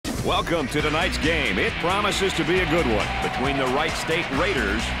Welcome to tonight's game. It promises to be a good one between the Wright State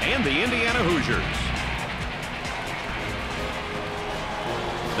Raiders and the Indiana Hoosiers.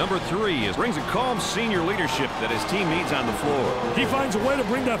 Number 3 brings a calm senior leadership that his team needs on the floor. He finds a way to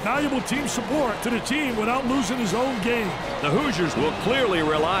bring that valuable team support to the team without losing his own game. The Hoosiers will clearly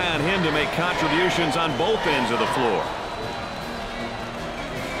rely on him to make contributions on both ends of the floor.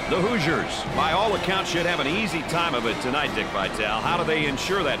 The Hoosiers, by all accounts, should have an easy time of it tonight, Dick Vitale. How do they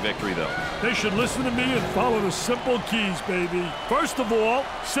ensure that victory, though? They should listen to me and follow the simple keys, baby. First of all,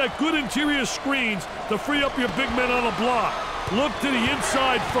 set good interior screens to free up your big men on a block. Look to the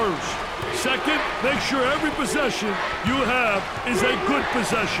inside first. Second, make sure every possession you have is a good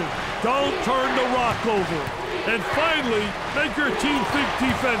possession. Don't turn the rock over. And finally, make your team think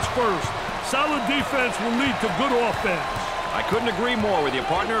defense first. Solid defense will lead to good offense. I couldn't agree more with you,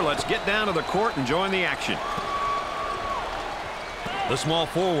 partner. Let's get down to the court and join the action. The small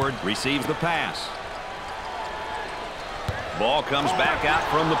forward receives the pass. Ball comes back out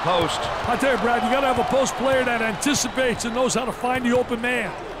from the post. I tell you, Brad, you got to have a post player that anticipates and knows how to find the open man.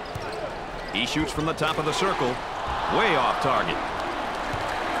 He shoots from the top of the circle. Way off target.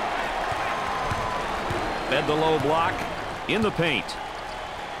 Fed the low block in the paint.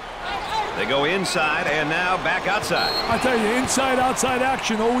 They go inside and now back outside. I tell you, inside-outside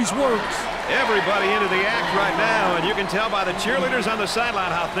action always works. Everybody into the act right now, and you can tell by the cheerleaders on the sideline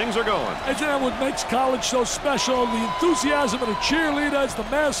how things are going. Isn't that what makes college so special? The enthusiasm of the cheerleaders, the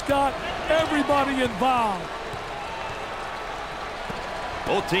mascot, everybody involved.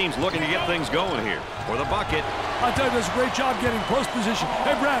 Both teams looking to get things going here for the bucket. I tell you, does a great job getting post position.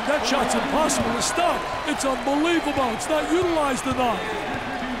 Hey, Brad, that shot's impossible to stop. It's unbelievable. It's not utilized enough.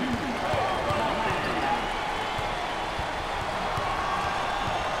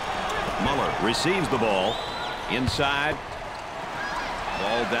 Receives the ball inside.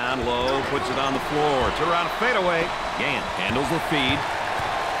 Ball down low, puts it on the floor. Turn around, fadeaway. Gant handles the feed.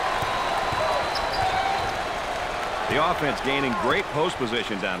 The offense gaining great post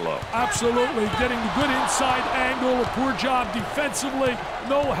position down low. Absolutely, getting a good inside angle. A poor job defensively.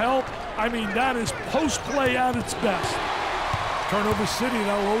 No help. I mean, that is post play at its best. Turnover City,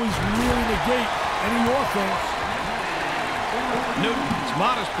 that'll always really negate any offense. Newton's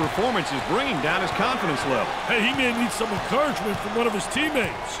modest performance is bringing down his confidence level. Hey, he may need some encouragement from one of his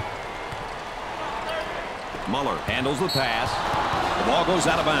teammates. Muller handles the pass. The ball goes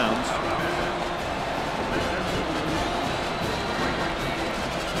out of bounds.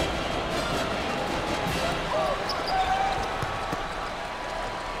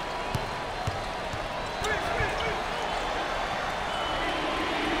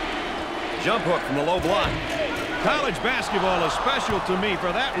 Jump hook from the low block. College basketball is special to me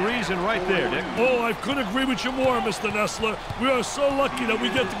for that reason right there, Dick. Oh, I couldn't agree with you more, Mr. Nessler. We are so lucky that we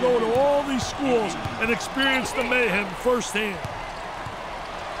get to go to all these schools and experience the mayhem firsthand.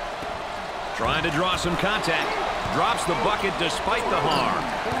 Trying to draw some contact. Drops the bucket despite the harm.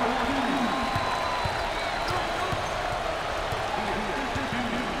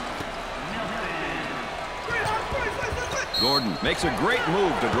 Gordon makes a great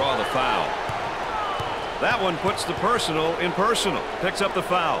move to draw the foul. That one puts the personal in personal. Picks up the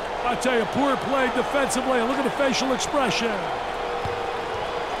foul. I tell you, poor play defensively. Look at the facial expression.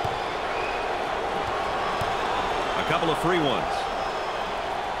 A couple of free ones.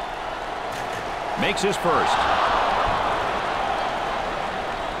 Makes his first.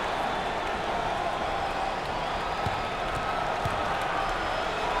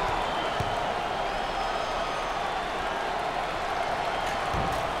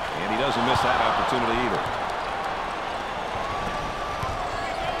 And he doesn't miss that opportunity either.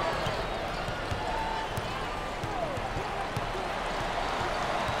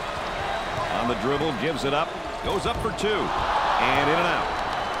 On the dribble, gives it up, goes up for 2, and in and out.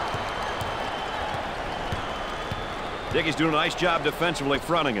 Dickey's doing a nice job defensively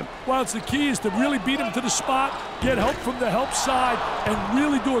fronting him. Well, it's the key is to really beat him to the spot, get help from the help side, and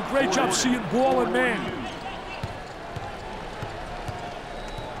really do a great job seeing ball and man.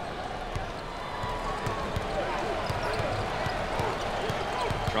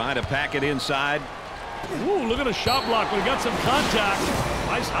 Trying to pack it inside. Ooh, look at the shot block, but he got some contact.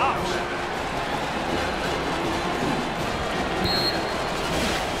 Nice hops.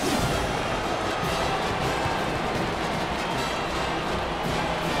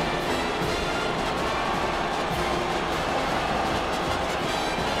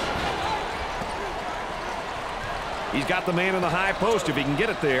 He's got the man in the high post if he can get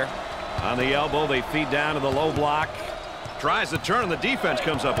it there. On the elbow, they feed down to the low block. Tries to turn, and the defense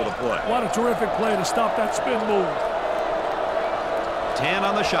comes up with a play. What a terrific play to stop that spin move. 10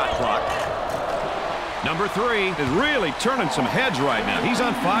 on the shot clock. Number 3 is really turning some heads right now. He's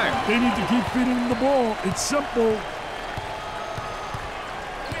on fire. They need to keep feeding him the ball. It's simple.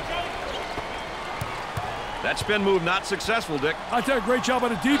 That spin move not successful, Dick. I tell you, great job on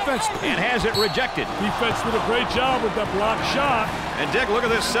the defense. And has it rejected. Defense did a great job with that block shot. And Dick, look at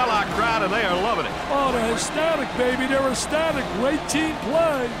this sellout crowd, and they are loving it. Oh, they're ecstatic, baby. They're ecstatic. Great team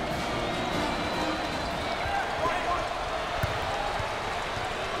play.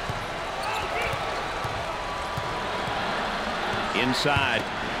 Inside.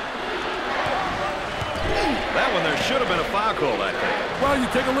 That one there should have been a foul call, I think. Well, you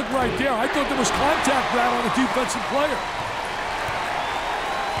take a look right there. I thought there was contact route on a defensive player.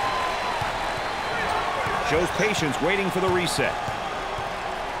 Shows patience waiting for the reset.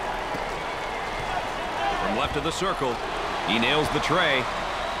 From left of the circle, he nails the tray.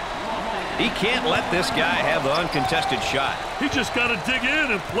 He can't let this guy have the uncontested shot. He just got to dig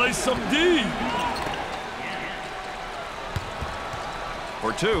in and play some D.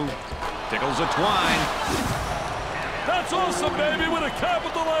 For 2. Tickles a twine. That's awesome, baby, with a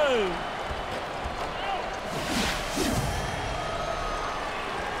capital A.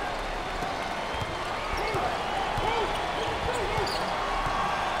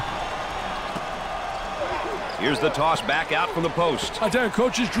 Here's the toss back out from the post. I tell you,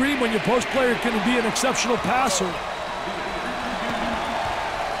 coach's dream when your post player can be an exceptional passer.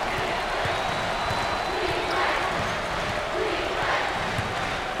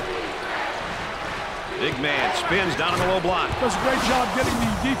 Big man spins down in the low block. Does a great job getting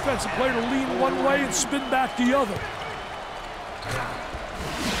the defensive player to lean one way and spin back the other.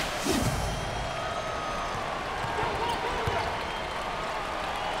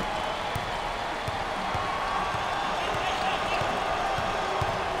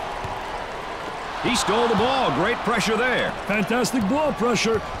 He stole the ball. Great pressure there. Fantastic ball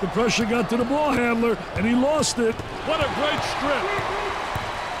pressure. The pressure got to the ball handler, and he lost it. What a great strip.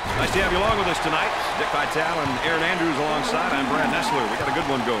 Nice to have you along with us tonight. Dick Vitale and Aaron Andrews alongside. I'm Brad Nessler. We got a good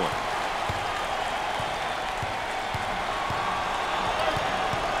one going.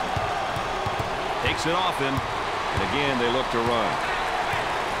 Takes it off him. And again, they look to run.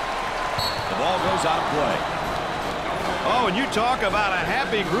 The ball goes out of play. Oh, and you talk about a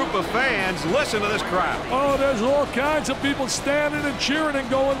happy group of fans. Listen to this crowd. Oh, there's all kinds of people standing and cheering and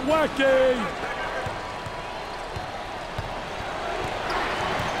going wacky.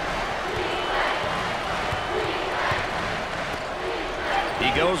 He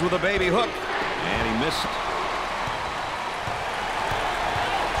goes with a baby hook, and he missed.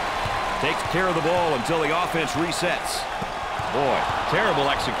 Takes care of the ball until the offense resets. Boy, terrible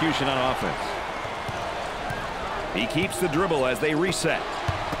execution on offense. He keeps the dribble as they reset.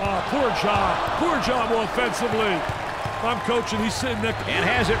 Oh, poor job offensively. If I'm coaching, he's sitting there. And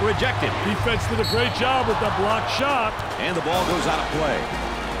has it rejected. Defense did a great job with that block shot. And the ball goes out of play.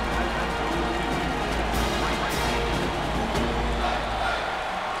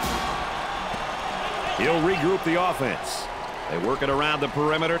 He'll regroup the offense. They work it around the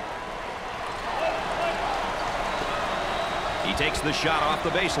perimeter. He takes the shot off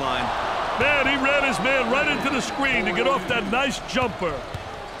the baseline. Man, he ran his man right into the screen to get off that nice jumper.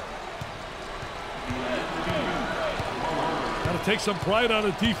 Got to take some pride on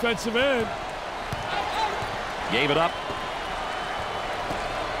the defensive end. Gave it up.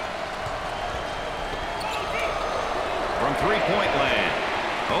 From three-point land.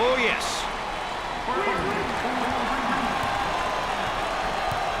 Oh, yes.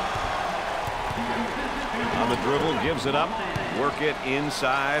 On the dribble, gives it up. Work it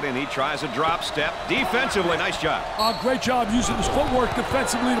inside, and he tries a drop step. Defensively, nice job. Great job using his footwork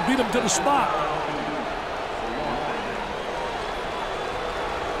defensively to beat him to the spot.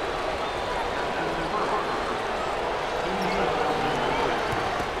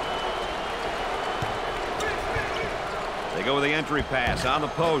 They go with the entry pass on the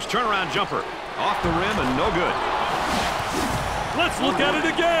post. Turnaround jumper. Off the rim and no good. Let's look at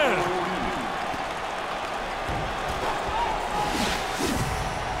it again.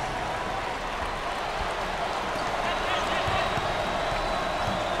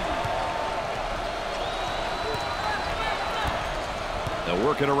 They'll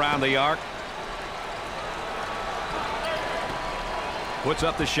work it around the arc. Puts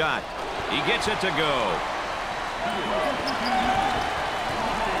up the shot. He gets it to go.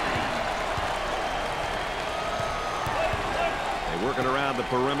 They work it around the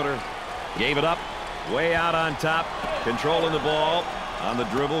perimeter. Gave it up. Way out on top. Controlling the ball. On the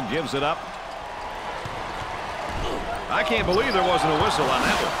dribble. Gives it up. I can't believe there wasn't a whistle on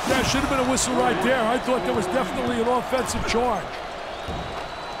that one. There should have been a whistle right there. I thought there was definitely an offensive charge.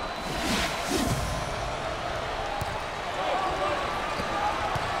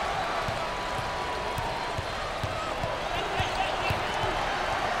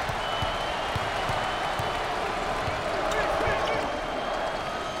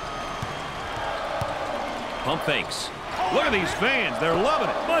 Pump fakes. Look at these fans. They're loving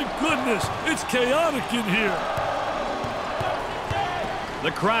it. My goodness, it's chaotic in here.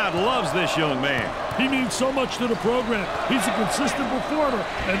 The crowd loves this young man. He means so much to the program. He's a consistent performer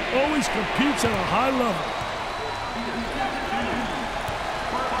and always competes at a high level.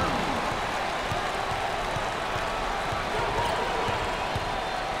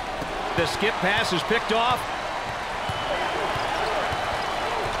 The skip pass is picked off.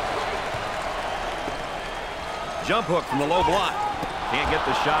 Jump hook from the low block. Can't get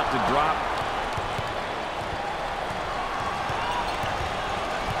the shot to drop.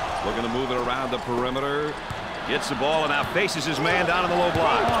 Looking to move it around the perimeter. Gets the ball and now faces his man down in the low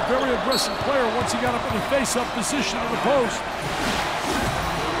block. Oh, very aggressive player once he got up in the face-up position in the post.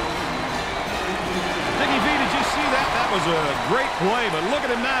 Dickie V, did you see that? That was a great play, but look at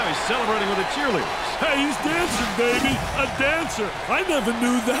him now. He's celebrating with the cheerleaders. Hey, he's dancing, baby. A dancer. I never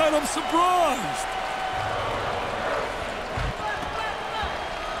knew that. I'm surprised.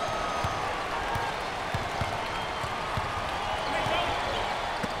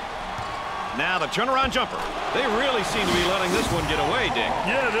 Now the turnaround jumper. They really seem to be letting this one get away, Dick.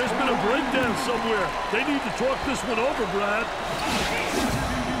 Yeah, there's been a breakdown somewhere. They need to talk this one over, Brad.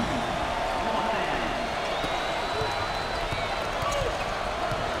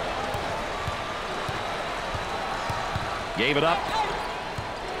 Gave it up.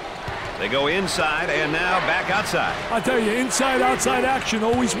 They go inside and now back outside. I tell you, inside-outside action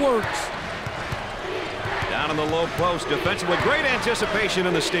always works. Down in the low post, defensively, great anticipation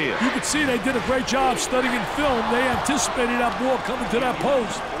in the steal. You could see they did a great job studying film. They anticipated that ball coming to that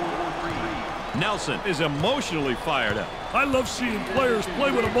post. Nelson is emotionally fired up. I love seeing players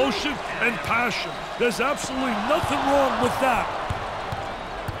play with emotion and passion. There's absolutely nothing wrong with that.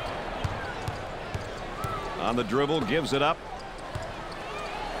 On the dribble, gives it up.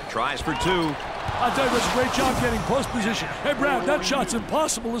 Tries for two. I tell you, that's a great job getting post position. Hey, Brad, that shot's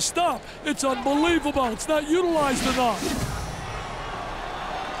impossible to stop. It's unbelievable. It's not utilized enough.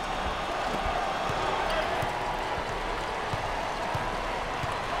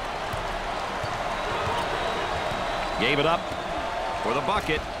 Gave it up for the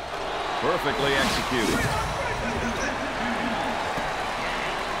bucket. Perfectly executed.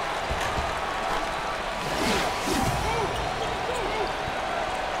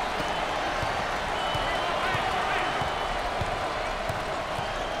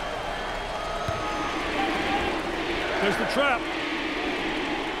 There's the trap.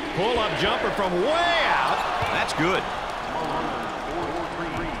 Pull-up jumper from way out. That's good.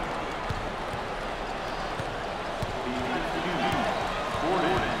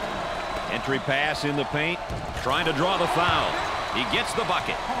 Entry pass in the paint. Trying to draw the foul. He gets the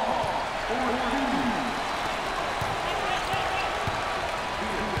bucket.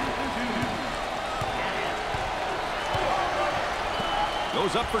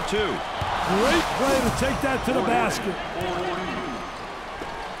 Goes up for two. Great play to take that to the basket.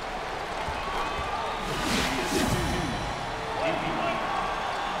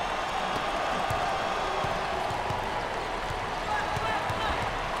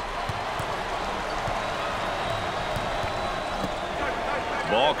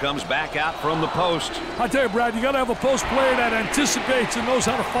 Ball comes back out from the post. I tell you, Brad, you got to have a post player that anticipates and knows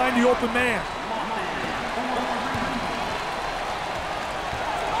how to find the open man.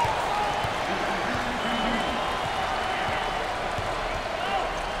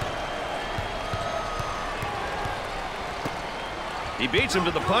 He beats him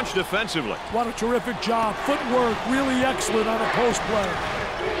to the punch defensively. What a terrific job. Footwork really excellent on a post play.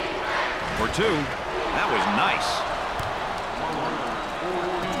 For two. That was nice.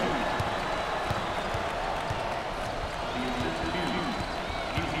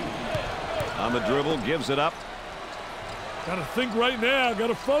 On the dribble, gives it up. Got to think right now. Got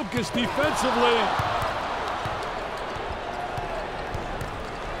to focus defensively.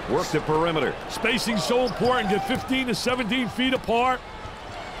 Work the perimeter. Spacing so important. Get 15 to 17 feet apart.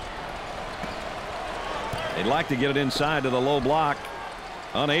 They'd like to get it inside to the low block.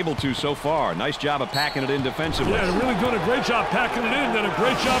 Unable to so far. Nice job of packing it in defensively. Yeah, they're really doing a great job packing it in. Did a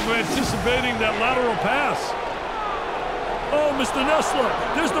great job of anticipating that lateral pass. Oh, Mr. Nessler,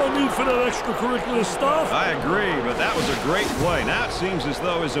 there's no need for that extracurricular stuff. I agree, but that was a great play. Now it seems as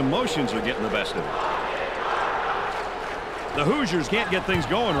though his emotions are getting the best of him. The Hoosiers can't get things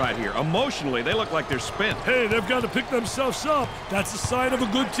going right here. Emotionally, they look like they're spent. Hey, they've got to pick themselves up. That's a sign of a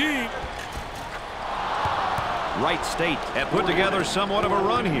good team. Wright State have put together somewhat of a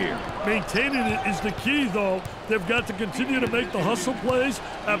run here. Maintaining it is the key, though. They've got to continue to make the hustle plays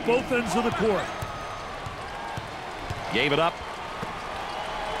at both ends of the court. Gave it up.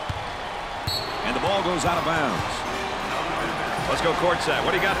 And the ball goes out of bounds. Let's go courtside.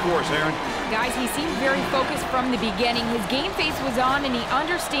 What do you got for us, Aaron? Guys, he seemed very focused from the beginning. His game face was on, and he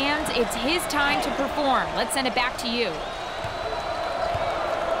understands it's his time to perform. Let's send it back to you.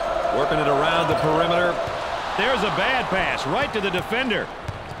 Working it around the perimeter. There's a bad pass right to the defender.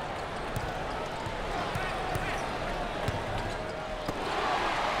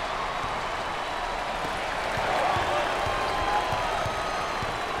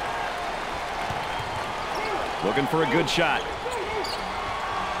 Looking for a good shot.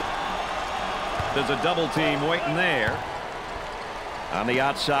 There's a double team waiting there. On the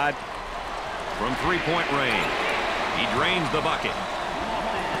outside from three-point range. He drains the bucket.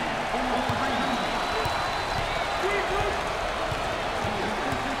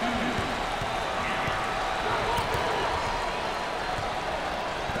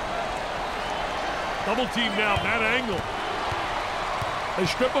 Double team now, that angle. They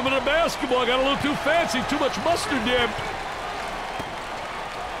strip him in a basketball. Got a little too fancy. Too much mustard there.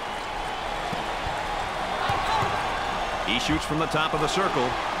 He shoots from the top of the circle.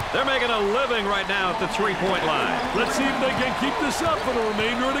 They're making a living right now at the three-point line. Let's see if they can keep this up for the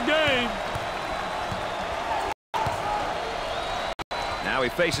remainder of the game. Now he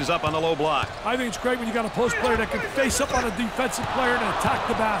faces up on the low block. I think it's great when you got a post player that can face up on a defensive player and attack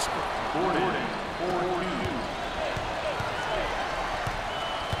the basket.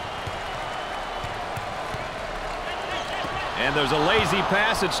 And there's a lazy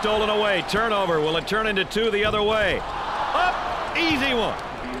pass. It's stolen away. Turnover. Will it turn into two the other way? Up. Easy one.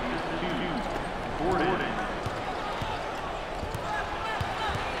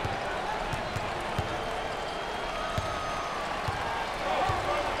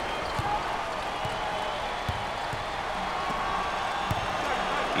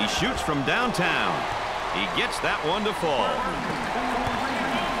 He shoots from downtown. He gets that one to fall.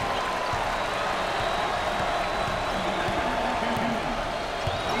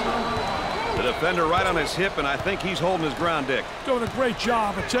 The defender right on his hip, and I think he's holding his ground, Dick. Doing a great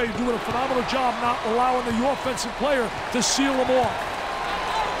job. I tell you, doing a phenomenal job not allowing the offensive player to seal him off.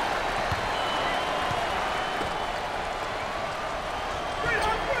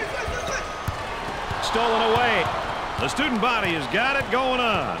 Stolen away. The student body has got it going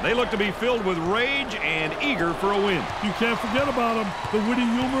on. They look to be filled with rage and eager for a win. You can't forget about them. The witty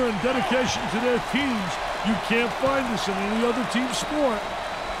humor and dedication to their teams. You can't find this in any other team sport.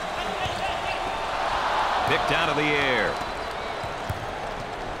 Picked out of the air.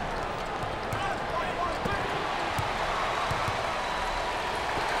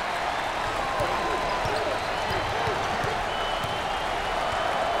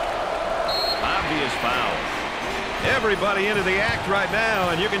 Obvious foul. Everybody into the act right now,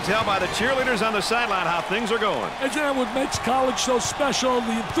 and you can tell by the cheerleaders on the sideline how things are going. Isn't that what makes college so special?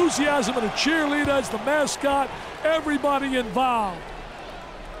 The enthusiasm of the cheerleaders, the mascot, everybody involved.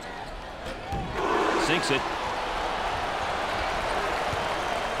 Sinks it.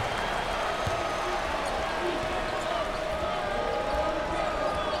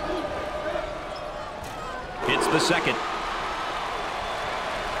 Hits the second.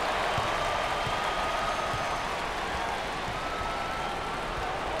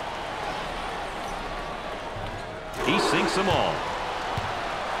 He sinks them all.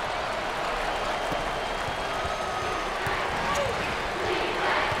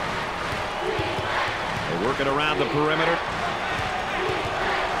 Working around the perimeter.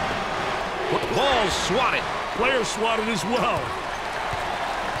 Ball's swatted. Player swatted as well.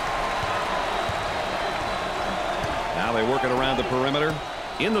 Now they work it around the perimeter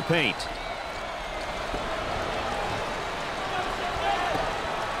in the paint.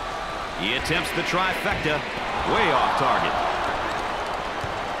 He attempts the trifecta. Way off target.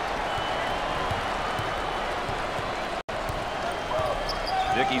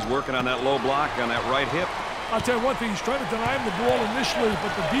 Dickey's working on that low block on that right hip. I'll tell you one thing, he's trying to deny him the ball initially,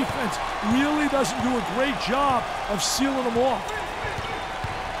 but the defense really doesn't do a great job of sealing him off.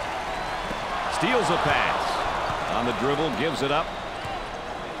 Steals a pass. On the dribble, gives it up.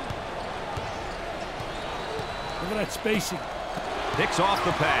 Look at that spacing. Picks off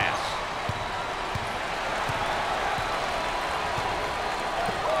the pass.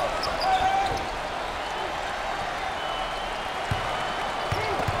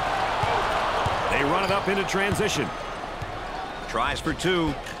 They run it up into transition. Tries for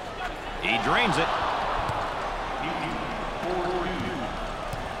two. He drains it.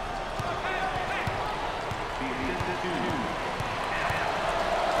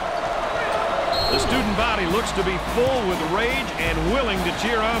 The student body looks to be full with rage and willing to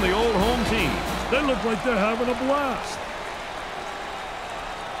cheer on the old home team. They look like they're having a blast.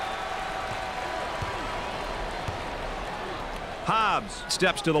 Hobbs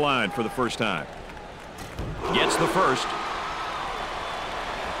steps to the line for the first time. Gets the first.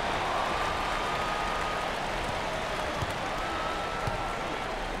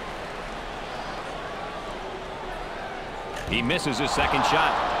 He misses his second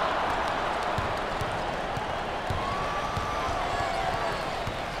shot.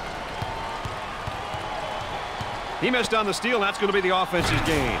 He missed on the steal. That's going to be the offense's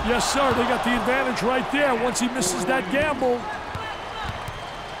gain. Yes, sir. They got the advantage right there once he misses that gamble.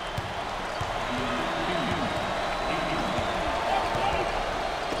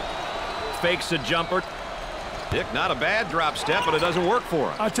 Fakes a jumper. Dick, not a bad drop step, but it doesn't work for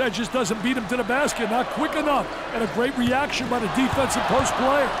him. I tell you, just doesn't beat him to the basket. Not quick enough. And a great reaction by the defensive post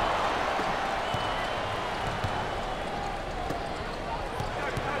player.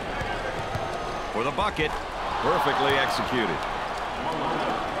 For the bucket. Perfectly executed.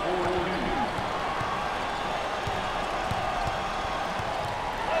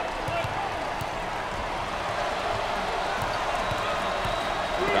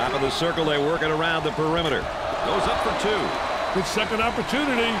 Top of the circle, they work it around the perimeter. Goes up for two. Good second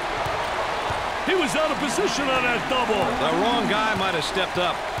opportunity. He was out of position on that double. The wrong guy might have stepped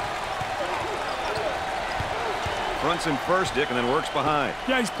up. Fronts him first, Dick, and then works behind.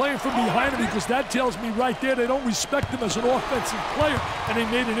 Yeah, he's playing from behind him because that tells me right there they don't respect him as an offensive player. And they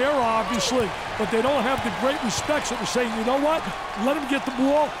made an error, obviously. But they don't have the great respect, so they're saying, you know what? Let him get the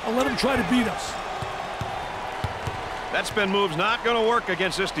ball and let him try to beat us. That spin move's not going to work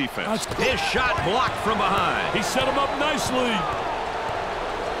against this defense. His shot blocked from behind. He set him up nicely.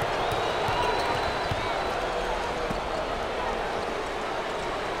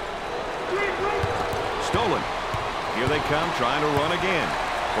 Stolen. Here they come, trying to run again.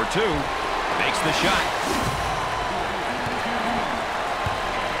 For two. Makes the shot.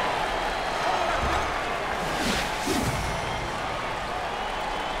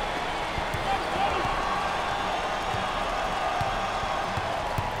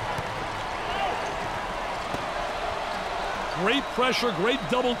 Great pressure, great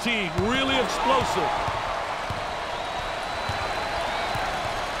double team. Really explosive.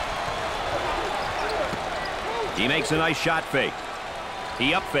 He makes a nice shot fake.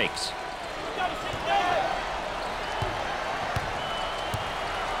 He up fakes.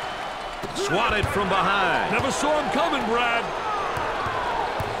 Swatted from behind. Never saw him coming, Brad.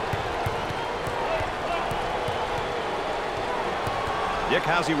 Dick,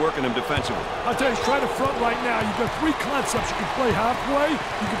 how's he working him defensively? I'll tell you, he's trying to front right now. You've got three concepts. You can play halfway,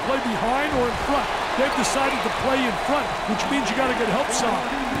 you can play behind, or in front. They've decided to play in front, which means you got to get help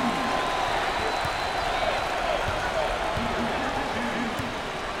side.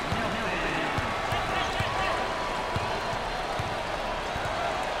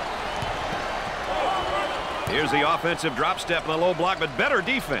 Here's the offensive drop step in the low block, but better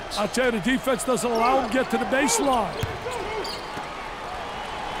defense. I'll tell you, the defense doesn't allow him to get to the baseline.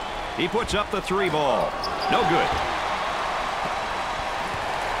 He puts up the three ball. No good.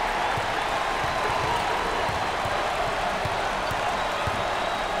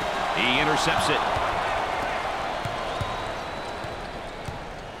 He intercepts it.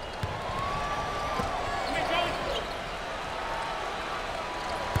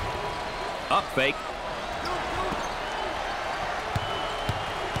 Up fake.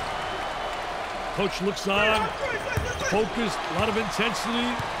 Coach looks on, focused, a lot of intensity,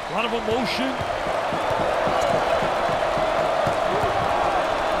 a lot of emotion.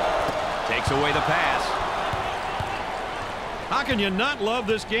 Takes away the pass. How can you not love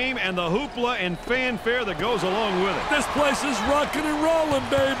this game and the hoopla and fanfare that goes along with it? This place is rocking and rolling,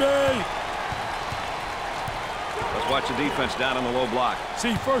 baby. Let's watch the defense down on the low block.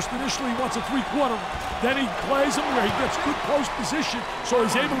 See, first, initially, he wants a three-quarter. Then he plays him where he gets good post position, so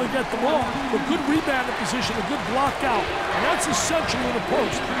he's able to get the ball. But good rebounding position, a good block out. And that's essential in a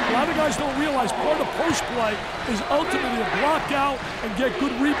post. A lot of guys don't realize part of post play is ultimately a block out and get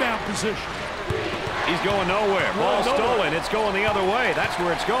good rebound position. He's going nowhere. Ball stolen. It's going the other way. That's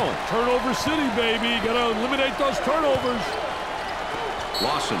where it's going. Turnover city, baby. Got to eliminate those turnovers.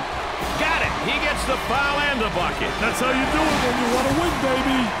 Lawson. Got it. He gets the foul and the bucket. That's how you do it when you want to win,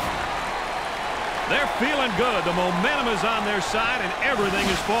 baby. They're feeling good. The momentum is on their side, and everything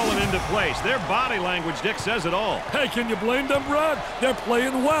is falling into place. Their body language, Dick, says it all. Hey, can you blame them, Brad? They're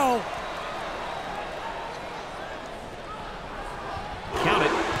playing well. Count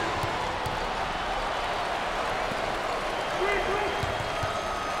it.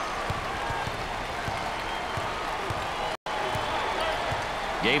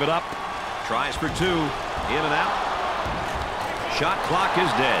 Gave it up. Tries for two. In and out. Shot clock is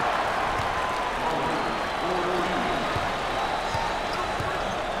dead.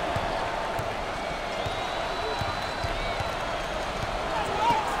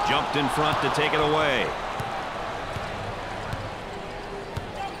 Swift in front to take it away.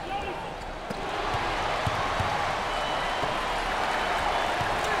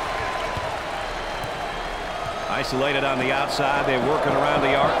 Isolated on the outside. They're working around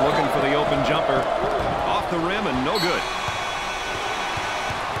the arc, looking for the open jumper. Off the rim and no good.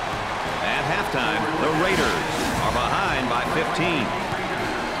 At halftime, the Raiders are behind by 15.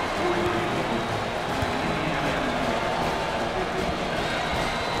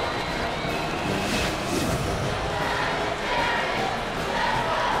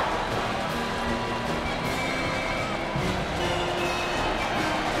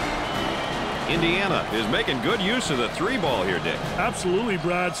 Indiana is making good use of the three ball here, Dick. Absolutely,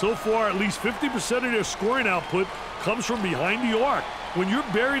 Brad. So far, at least 50% of their scoring output comes from behind the arc. When you're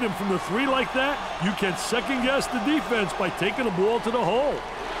burying them from the three like that, you can second-guess the defense by taking the ball to the hole.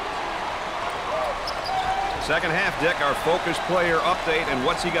 Second half, Dick, our focus player update, and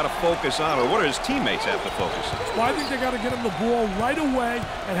what's he got to focus on, or what do his teammates have to focus on? Well, I think they got to get him the ball right away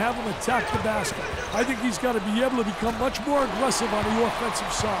and have him attack the basket. I think he's got to be able to become much more aggressive on the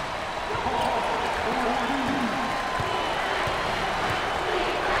offensive side.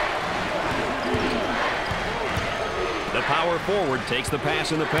 The power forward takes the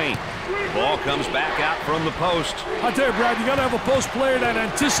pass in the paint. Ball comes back out from the post. I tell you, Brad, you got to have a post player that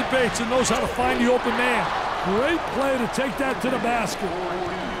anticipates and knows how to find the open man. Great play to take that to the basket.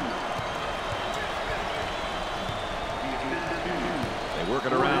 They work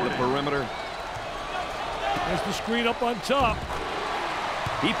it around the perimeter. There's the screen up on top.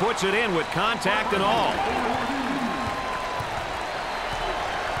 He puts it in with contact and all.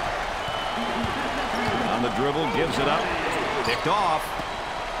 On the dribble, gives it up. Picked off.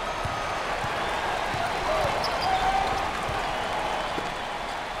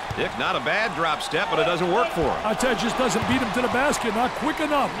 Dick, not a bad drop step, but it doesn't work for him. I tell you, just doesn't beat him to the basket. Not quick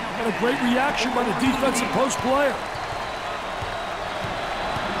enough. And a great reaction by the defensive post player.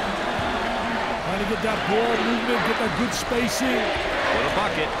 Trying to get that ball movement, get that good spacing. For the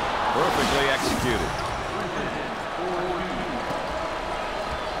bucket, perfectly executed.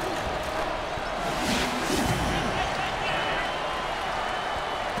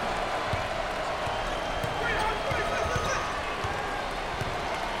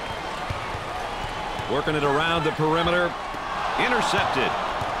 Working it around the perimeter. Intercepted.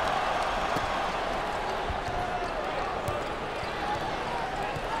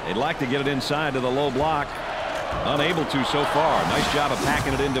 They'd like to get it inside to the low block. Unable to so far. Nice job of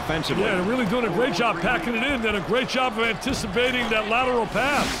packing it in defensively. Yeah, they're really doing a great job packing it in. Did a great job of anticipating that lateral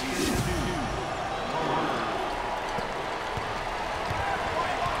pass.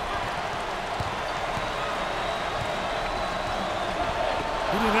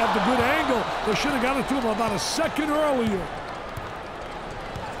 He didn't have the good angle. They should have got it to him about a second earlier.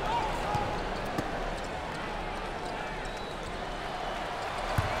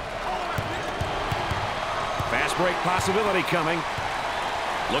 Fast break possibility coming.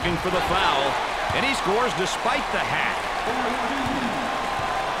 Looking for the foul. And he scores despite the hack.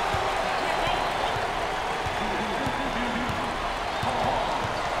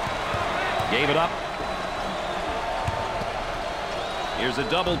 Gave it up. Here's a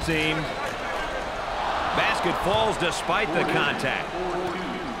double team. Basket falls despite the contact.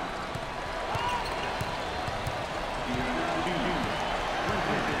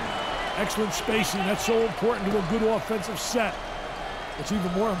 Excellent spacing. That's so important to a good offensive set. It's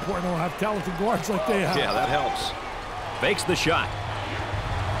even more important to have talented guards like they have. Yeah, that helps. Fakes the shot.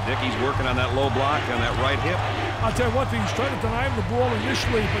 Dickey's working on that low block on that right hip. I'll tell you one thing, he's trying to deny him the ball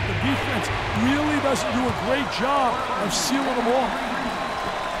initially, but the defense really doesn't do a great job of sealing them off.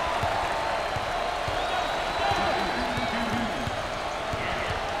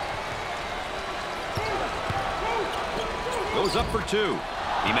 Goes up for two.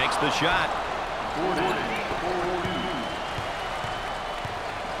 He makes the shot.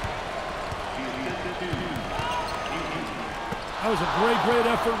 That was a great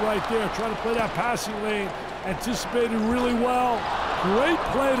effort right there. Trying to play that passing lane. Anticipated really well. Great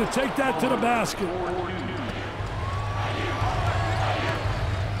play to take that to the basket.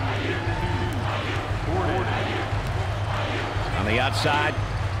 On the outside.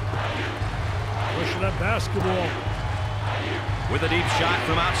 Pushing that basketball. With a deep shot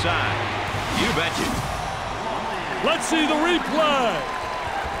from outside. You betcha. Let's see the replay.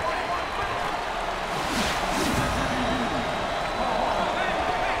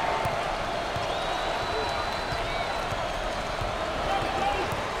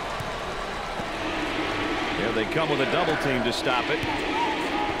 There they come with a double team to stop it.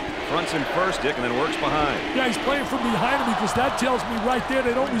 Fronts him first, Dick, and then works behind. Yeah, he's playing from behind him because that tells me right there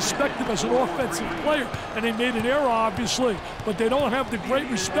they don't respect him as an offensive player. And they made an error, obviously, but they don't have the great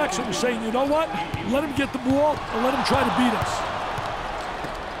respect. So they're saying, you know what? Let him get the ball and let him try to beat us.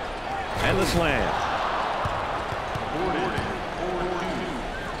 And the slam.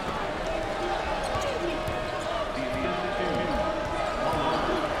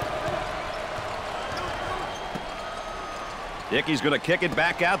 Dickey's going to kick it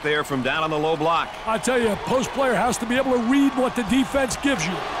back out there from down on the low block. I tell you, a post player has to be able to read what the defense gives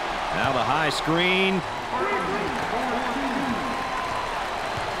you. Now the high screen.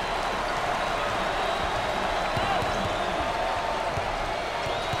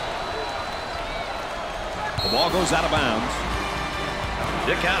 The ball goes out of bounds.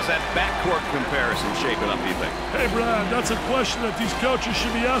 Dick, how's that backcourt comparison shaping up, do you think? Hey, Brad, that's a question that these coaches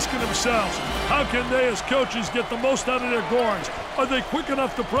should be asking themselves. How can they, as coaches, get the most out of their guards? Are they quick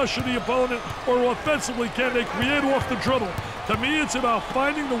enough to pressure the opponent, or offensively, can they create off the dribble? To me, it's about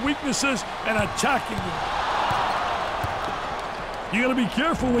finding the weaknesses and attacking them. You got to be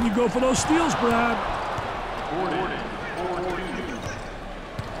careful when you go for those steals, Brad.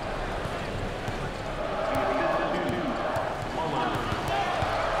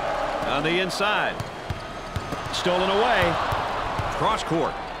 On the inside. Stolen away. Cross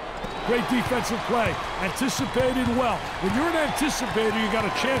court. Great defensive play. Anticipated well. When you're an anticipator, you got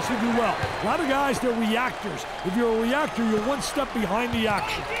a chance to do well. A lot of guys, they're reactors. If you're a reactor, you're one step behind the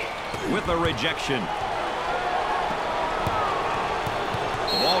action. With a rejection.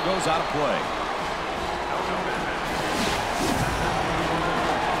 The ball goes out of play.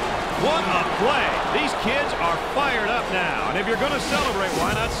 What a play. These kids are fired up now. And if you're going to celebrate,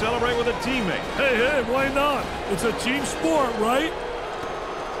 why not celebrate with a teammate? Hey, why not? It's a team sport, right?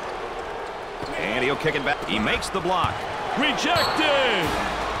 And he'll kick it back. He makes the block. Rejected!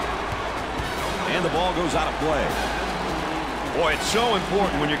 And the ball goes out of play. Boy, it's so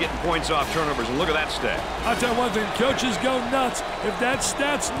important when you're getting points off turnovers. And look at that stat. I'll tell you one thing, coaches go nuts. If that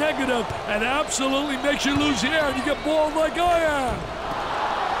stat's negative, it absolutely makes you lose hair and you get balled like I am.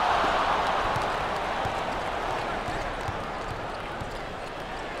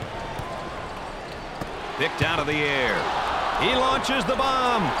 Picked out of the air. He launches the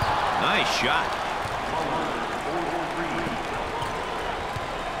bomb. Nice shot.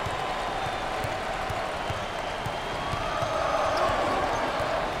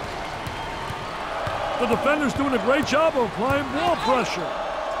 The defender's doing a great job of applying ball pressure.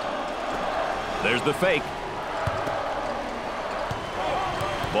 There's the fake.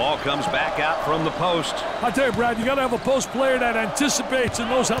 Ball comes back out from the post. I tell you, Brad, you got to have a post player that anticipates and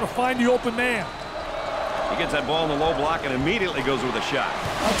knows how to find the open man. He gets that ball in the low block and immediately goes with a shot.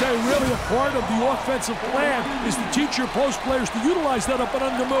 I'll tell you, really a part of the offensive plan is to teach your post players to utilize that up and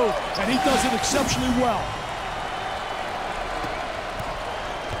under move, and he does it exceptionally well.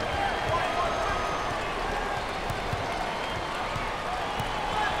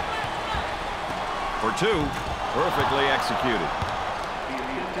 For two, perfectly executed.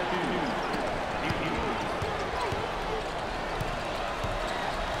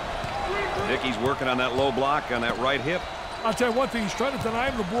 Dickey's working on that low block on that right hip. I'll tell you one thing, he's trying to deny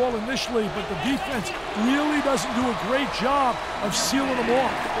him the ball initially, but the defense really doesn't do a great job of sealing him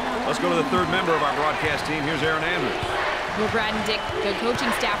off. Let's go to the third member of our broadcast team. Here's Aaron Andrews. Well, Brad and Dick, the coaching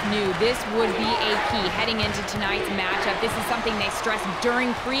staff knew this would be a key heading into tonight's matchup. This is something they stressed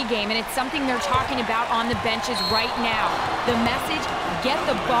during pregame, and it's something they're talking about on the benches right now. The message, get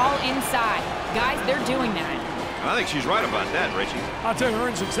the ball inside. Guys, they're doing that. I think she's right about that, Richie. I'll tell you,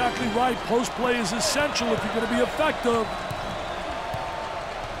 Aaron's exactly right. Post play is essential if you're going to be effective.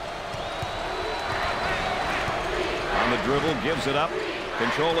 On the dribble, gives it up.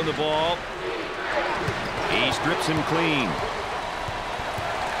 Controlling the ball. He strips him clean.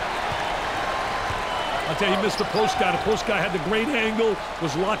 I'll tell you, he missed the post guy. The post guy had the great angle,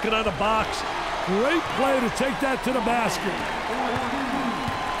 was locking on the box. Great play to take that to the basket.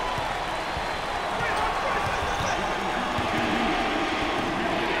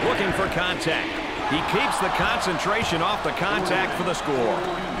 Looking for contact. He keeps the concentration off the contact for the score.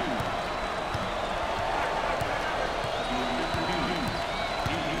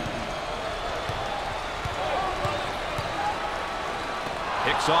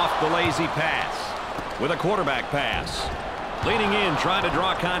 Picks off the lazy pass with a quarterback pass. Leaning in, trying to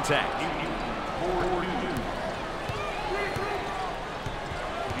draw contact.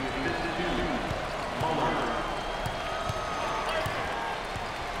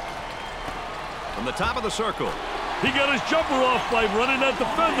 From the top of the circle. He got his jumper off by running that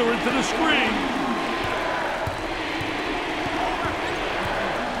defender into the screen.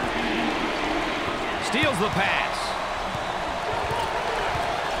 Steals the pass.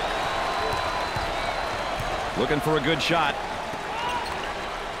 Looking for a good shot.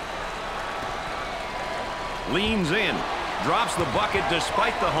 Leans in. Drops the bucket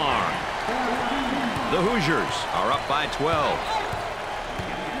despite the harm. The Hoosiers are up by 12.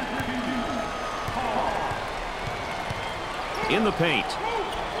 In the paint.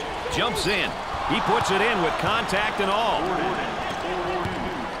 Jumps in. He puts it in with contact and all.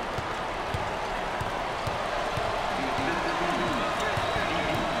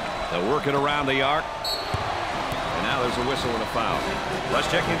 They'll work it around the arc. And now there's a whistle and a foul.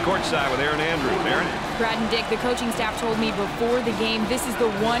 Let's check in courtside with Aaron Andrews. Aaron? Brad and Dick, the coaching staff told me before the game this is the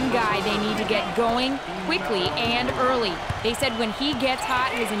one guy they need to get going quickly and early. They said when he gets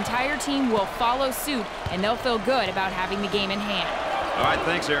hot, his entire team will follow suit, and they'll feel good about having the game in hand. All right,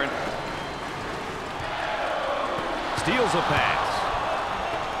 thanks, Aaron. Steals a pass.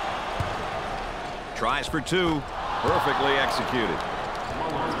 Tries for two. Perfectly executed.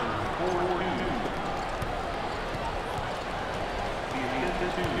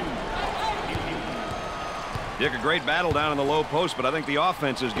 Dick, a great battle down in the low post, but I think the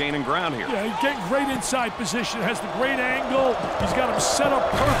offense is gaining ground here. Yeah, he's getting great inside position. Has the great angle. He's got him set up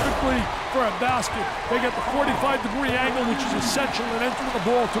perfectly for a basket. They get the 45-degree angle, which is essential in entering the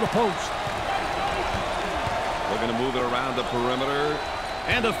ball to the post. Looking to move it around the perimeter.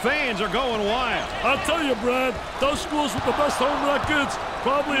 And the fans are going wild. I'll tell you, Brad, those schools with the best home records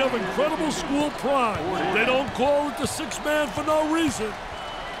probably have incredible school pride. They don't call it the six-man for no reason.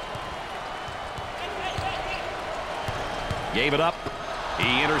 Gave it up.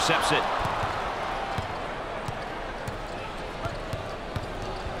 He intercepts it.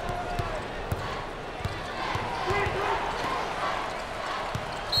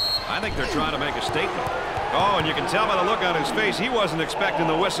 I think they're trying to make a statement. Oh, and you can tell by the look on his face, he wasn't expecting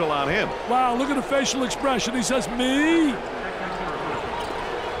the whistle on him. Wow, look at the facial expression. He says, me?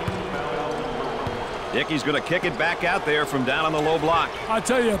 Dickey's going to kick it back out there from down on the low block. I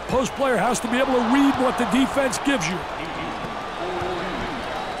tell you, a post player has to be able to read what the defense gives you.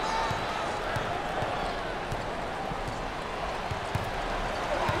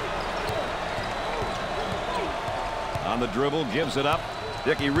 On the dribble, gives it up.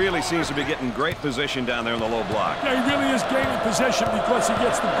 Dickey really seems to be getting great position down there in the low block. Yeah, he really is gaining possession because he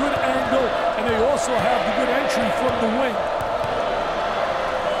gets the good angle, and they also have the good entry from the wing.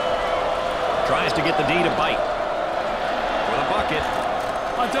 Tries to get the D to bite. For the bucket.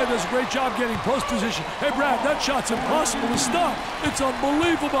 I tell you, does a great job getting post position. Hey, Brad, that shot's impossible to stop. It's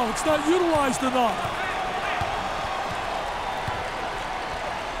unbelievable. It's not utilized enough.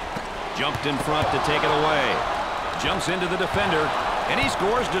 Jumped in front to take it away. Jumps into the defender, and he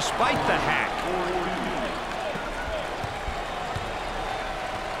scores despite the hack.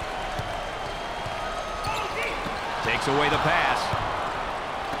 Takes away the pass.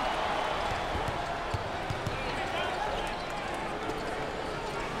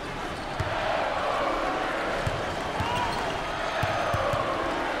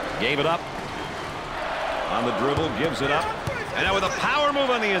 Gave it up. On the dribble, gives it up. And now with a power move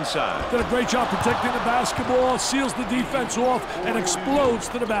on the inside. Did a great job protecting the basketball, seals the defense off, and explodes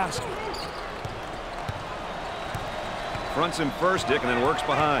to the basket. Fronts him first, Dick, and then works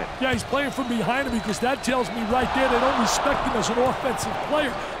behind. Yeah, he's playing from behind him because that tells me right there they don't respect him as an offensive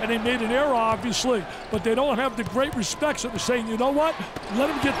player. And they made an error, obviously, but they don't have the great respect. So they're saying, you know what? Let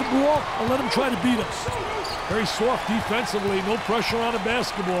him get the ball and let him try to beat us. Very soft defensively, no pressure on the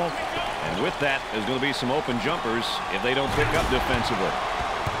basketball. And with that, there's going to be some open jumpers if they don't pick up defensively.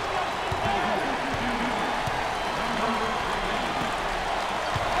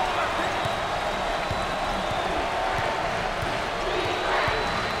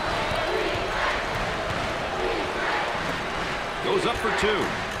 Goes up for two.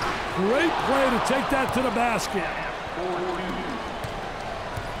 Great play to take that to the basket.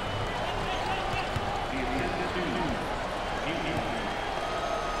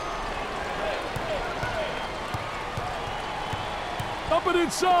 Up and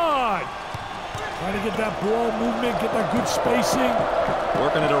inside. Trying to get that ball movement, get that good spacing.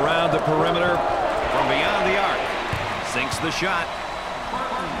 Working it around the perimeter from beyond the arc. Sinks the shot.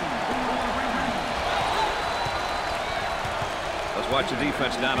 Let's watch the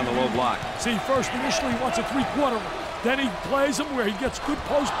defense down on the low block. See, first, initially, he wants a three-quarter. Then he plays him where he gets good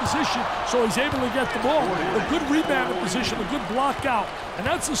post position, so he's able to get the ball. A good rebound position, a good block out. And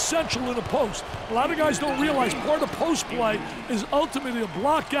that's essential in the post. A lot of guys don't realize part of post play is ultimately to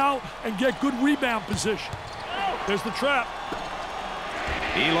block out and get good rebound position. There's the trap.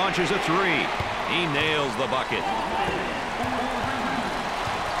 He launches a three. He nails the bucket.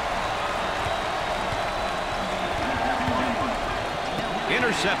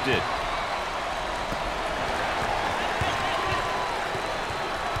 Intercepted.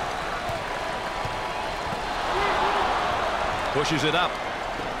 Pushes it up.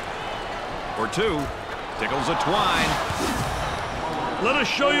 For 2. Tickles a twine. Let us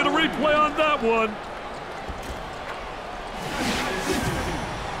show you the replay on that one.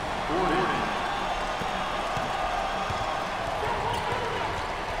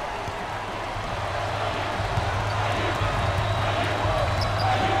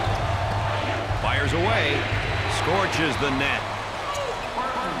 Fires away. Scorches the net.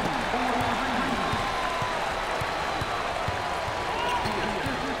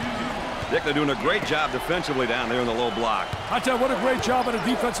 Dick, they're doing a great job defensively down there in the low block. I tell you, what a great job on a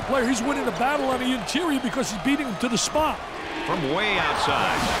defensive player. He's winning the battle on the interior because he's beating him to the spot. From way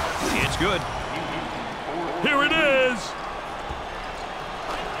outside. It's good. Here it is.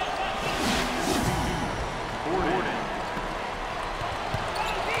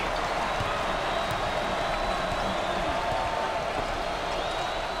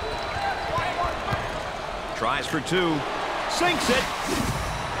 Tries for 2. Sinks it.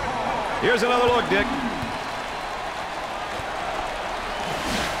 Here's another look, Dick.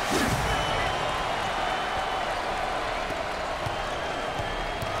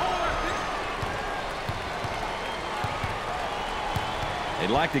 They'd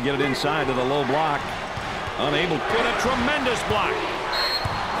like to get it inside to the low block. Unable. What a tremendous block.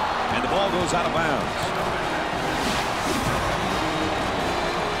 And the ball goes out of bounds.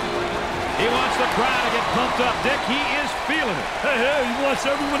 He wants the crowd to get pumped up. Dick, he is feeling it. Hey, he wants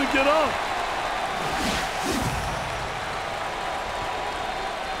everyone to get up.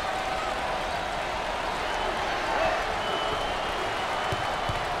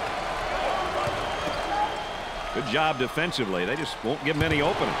 Good job defensively. They just won't give him any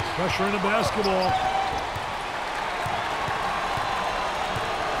openings. Pressure in the basketball.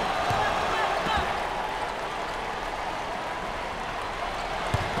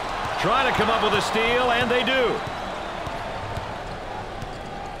 Try to come up with a steal, and they do.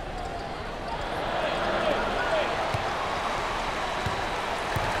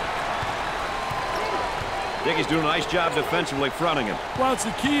 Dickey's doing a nice job defensively fronting him. Well, it's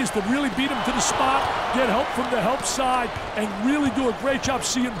the key is to really beat him to the spot, get help from the help side, and really do a great job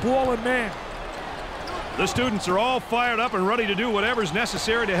seeing ball and man. The students are all fired up and ready to do whatever's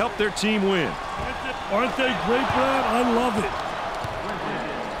necessary to help their team win. Aren't they great, Brad? I love it.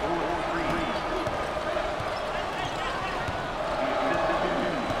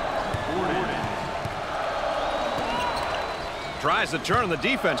 Tries to turn, and the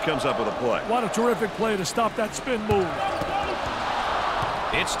defense comes up with a play. What a terrific play to stop that spin move.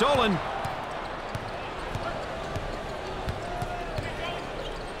 It's stolen.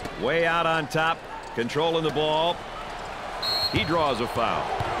 Way out on top, controlling the ball. He draws a foul.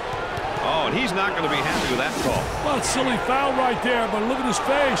 Oh, and he's not going to be happy with that call. Well, it's a silly foul right there, but look at his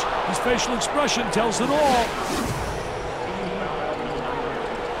face. His facial expression tells it all.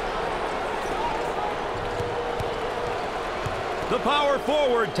 The power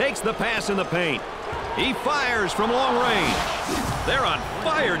forward takes the pass in the paint. He fires from long range. They're on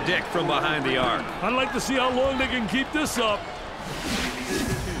fire, Dick, from behind the arc. I'd like to see how long they can keep this up.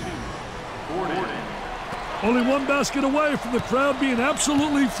 Only one basket away from the crowd being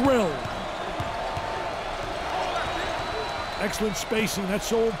absolutely thrilled. Excellent spacing. That's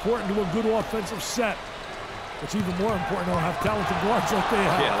so important to a good offensive set. It's even more important to have talented guards like they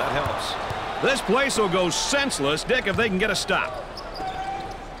have. Yeah, that helps. This place will go senseless, Dick, if they can get a stop.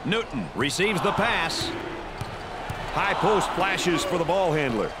 Newton receives the pass. High post flashes for the ball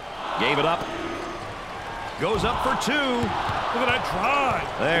handler. Gave it up. Goes up for 2. Look at that try.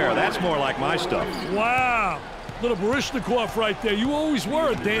 There, that's more like my stuff. Wow. Little Barishnikov right there. You always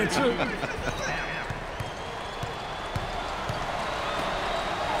were a dancer.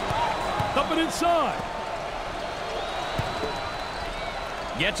 Up and inside.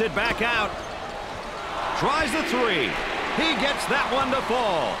 Gets it back out. Tries the 3. He gets that one to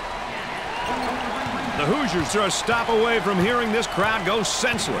fall. The Hoosiers are a stop away from hearing this crowd go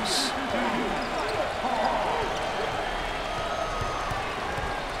senseless.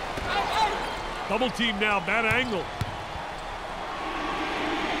 Double team now, bad angle.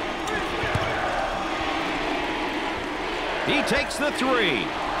 He takes the 3.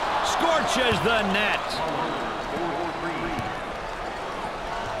 Scorches the net.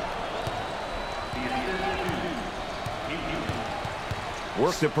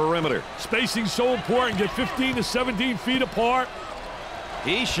 Work the perimeter. Spacing so important. Get 15 to 17 feet apart.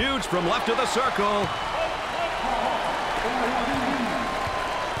 He shoots from left of the circle.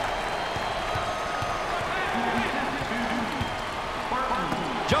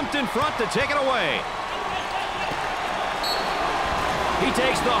 Jumped in front to take it away. He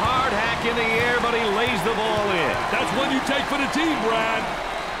takes the hard hack in the air, but he lays the ball in. That's one you take for the team, Brad.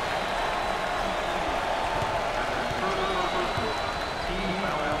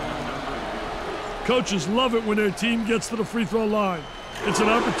 Coaches love it when their team gets to the free throw line. It's an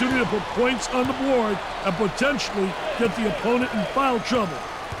opportunity to put points on the board and potentially get the opponent in foul trouble.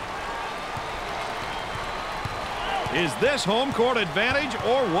 Is this home court advantage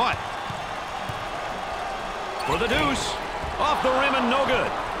or what? For the deuce. Off the rim and no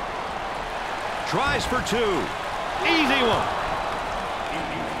good. Tries for two. Easy one.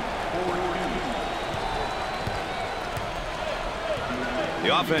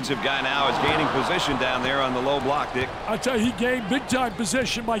 The offensive guy now is gaining position down there on the low block, Dick. I tell you, he gained big-time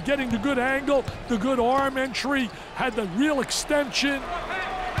position by getting the good angle, the good arm entry, had the real extension.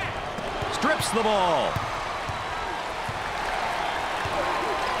 Strips the ball.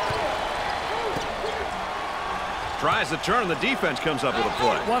 Tries the turn, and the defense comes up with a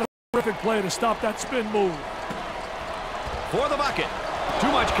play. What a terrific play to stop that spin move. For the bucket. Too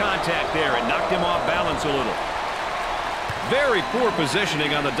much contact there. It knocked him off balance a little. Very poor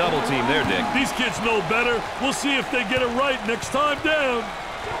positioning on the double team there, Dick. These kids know better. We'll see if they get it right next time down.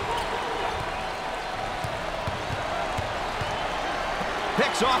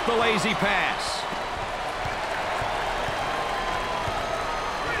 Picks off the lazy pass.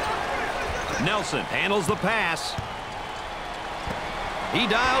 Nelson handles the pass. He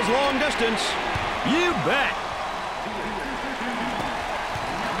dials long distance. You bet.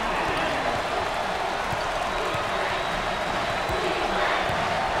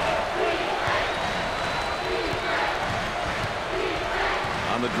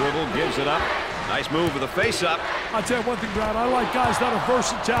 On the dribble, gives it up. Nice move with the face-up. I'll tell you one thing, Brad. I like guys that are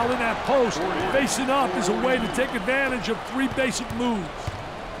versatile in that post. Facing up is a way to take advantage of three basic moves.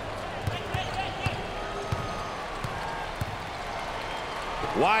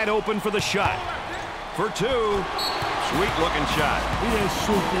 Wide open for the shot. For two. Sweet-looking shot. He is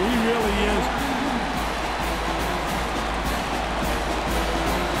super. He really is.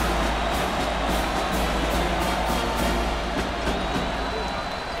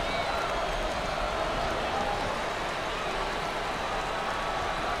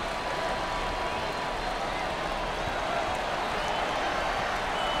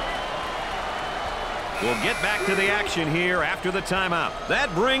 We'll get back to the action here after the timeout.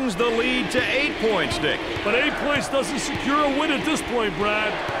 That brings the lead to 8 points, Dick. But 8 points doesn't secure a win at this point,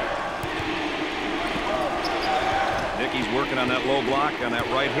 Brad. Dickey's working on that low block on that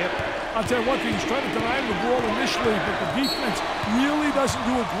right hip. I'll tell you one thing, he's trying to deny him the ball initially, but the defense really doesn't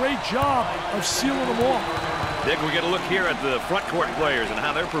do a great job of sealing them off. Dick, we get a look here at the front court players and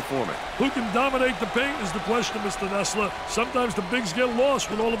how they're performing. Who can dominate the paint is the question, Mr. Nessler. Sometimes the bigs get lost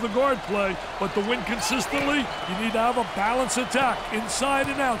with all of the guard play, but to win consistently, you need to have a balanced attack, inside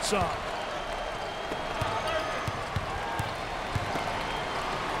and outside.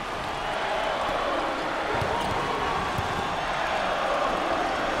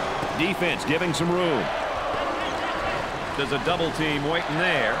 Defense giving some room. There's a double team waiting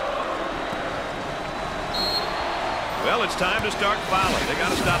there. Well, it's time to start fouling. They got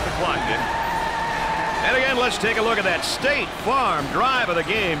to stop the clock, Dick. And again, let's take a look at that State Farm drive of the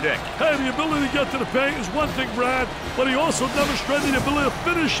game, Dick. Hey, the ability to get to the paint is one thing, Brad, but he also demonstrated the ability to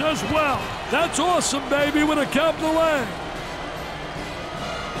finish as well. That's awesome, baby, with a capital A.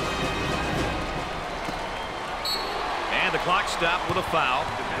 And the clock stopped with a foul.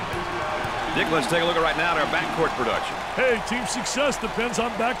 Dick, let's take a look at right now at our backcourt production. Hey, team success depends on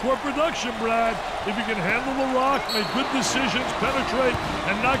backcourt production, Brad. If you can handle the rock, make good decisions, penetrate,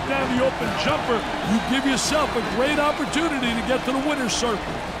 and knock down the open jumper, you give yourself a great opportunity to get to the winner's circle.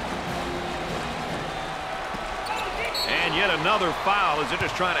 And yet another foul as they're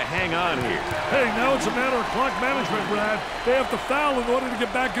just trying to hang on here. Hey, now it's a matter of clock management, Brad. They have to foul in order to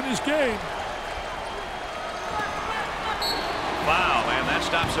get back in this game. Foul, and that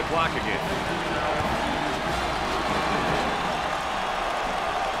stops the clock again.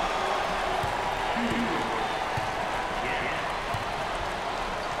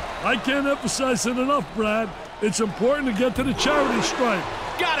 I can't emphasize it enough, Brad. It's important to get to the charity stripe.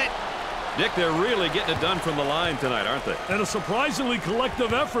 Got it! Dick, they're really getting it done from the line tonight, aren't they? And a surprisingly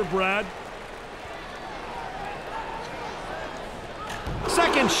collective effort, Brad.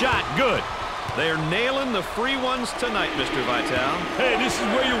 Second shot, good. They're nailing the free ones tonight, Mr. Vitale. Hey, this is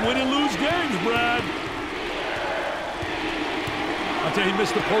where you win and lose games, Brad. I'll tell you, he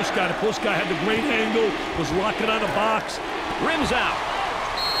missed the post guy. The post guy had the great angle, was locking on the box. Rims out.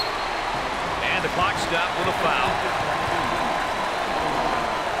 And the clock stopped with a foul.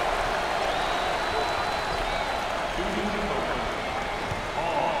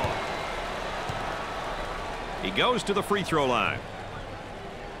 He goes to the free throw line.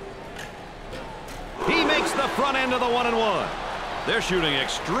 He makes the front end of the 1-and-1. They're shooting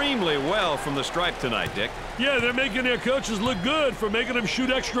extremely well from the stripe tonight, Dick. Yeah, they're making their coaches look good for making them shoot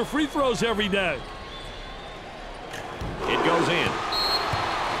extra free throws every day. It goes in.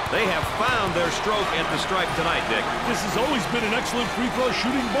 They have found their stroke at the stripe tonight, Dick. This has always been an excellent free throw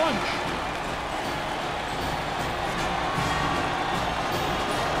shooting bunch.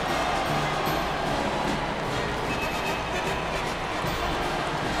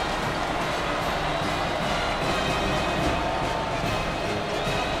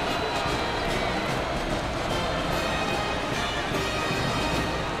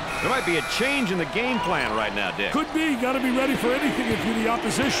 There might be a change in the game plan right now, Dick. Could be. Got to be ready for anything if you're the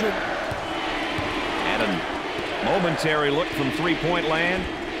opposition. And a momentary look from three-point land.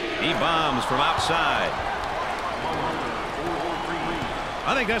 He bombs from outside.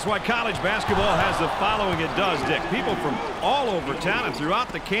 I think that's why college basketball has the following it does, Dick. People from all over town and throughout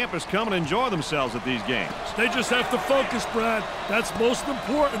the campus come and enjoy themselves at these games. They just have to focus, Brad. That's most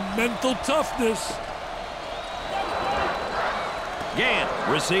important, mental toughness. Gant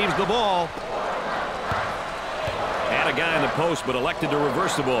receives the ball. Had a guy in the post, but elected to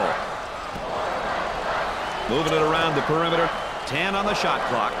reverse the ball. Moving it around the perimeter. 10 on the shot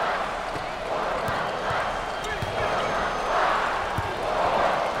clock.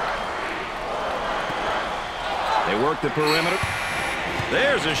 They work the perimeter.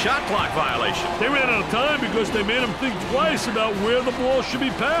 There's a shot clock violation. They ran out of time because they made him think twice about where the ball should be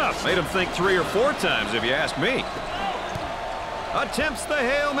passed. Made him think 3 or 4 times, if you ask me. Attempts the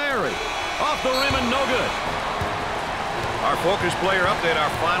Hail Mary. Off the rim and no good. Our focus player update, our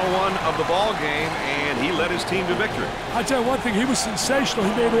final one of the ball game, and he led his team to victory. I tell you one thing, he was sensational.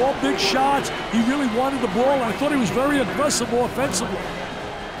 He made all big shots. He really wanted the ball. I thought he was very aggressive offensively.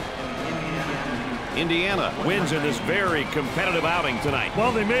 Indiana wins in this very competitive outing tonight.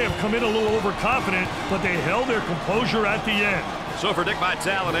 Well, they may have come in a little overconfident, but they held their composure at the end. So for Dick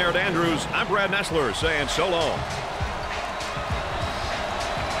Vitale and Aaron Andrews, I'm Brad Nessler saying so long.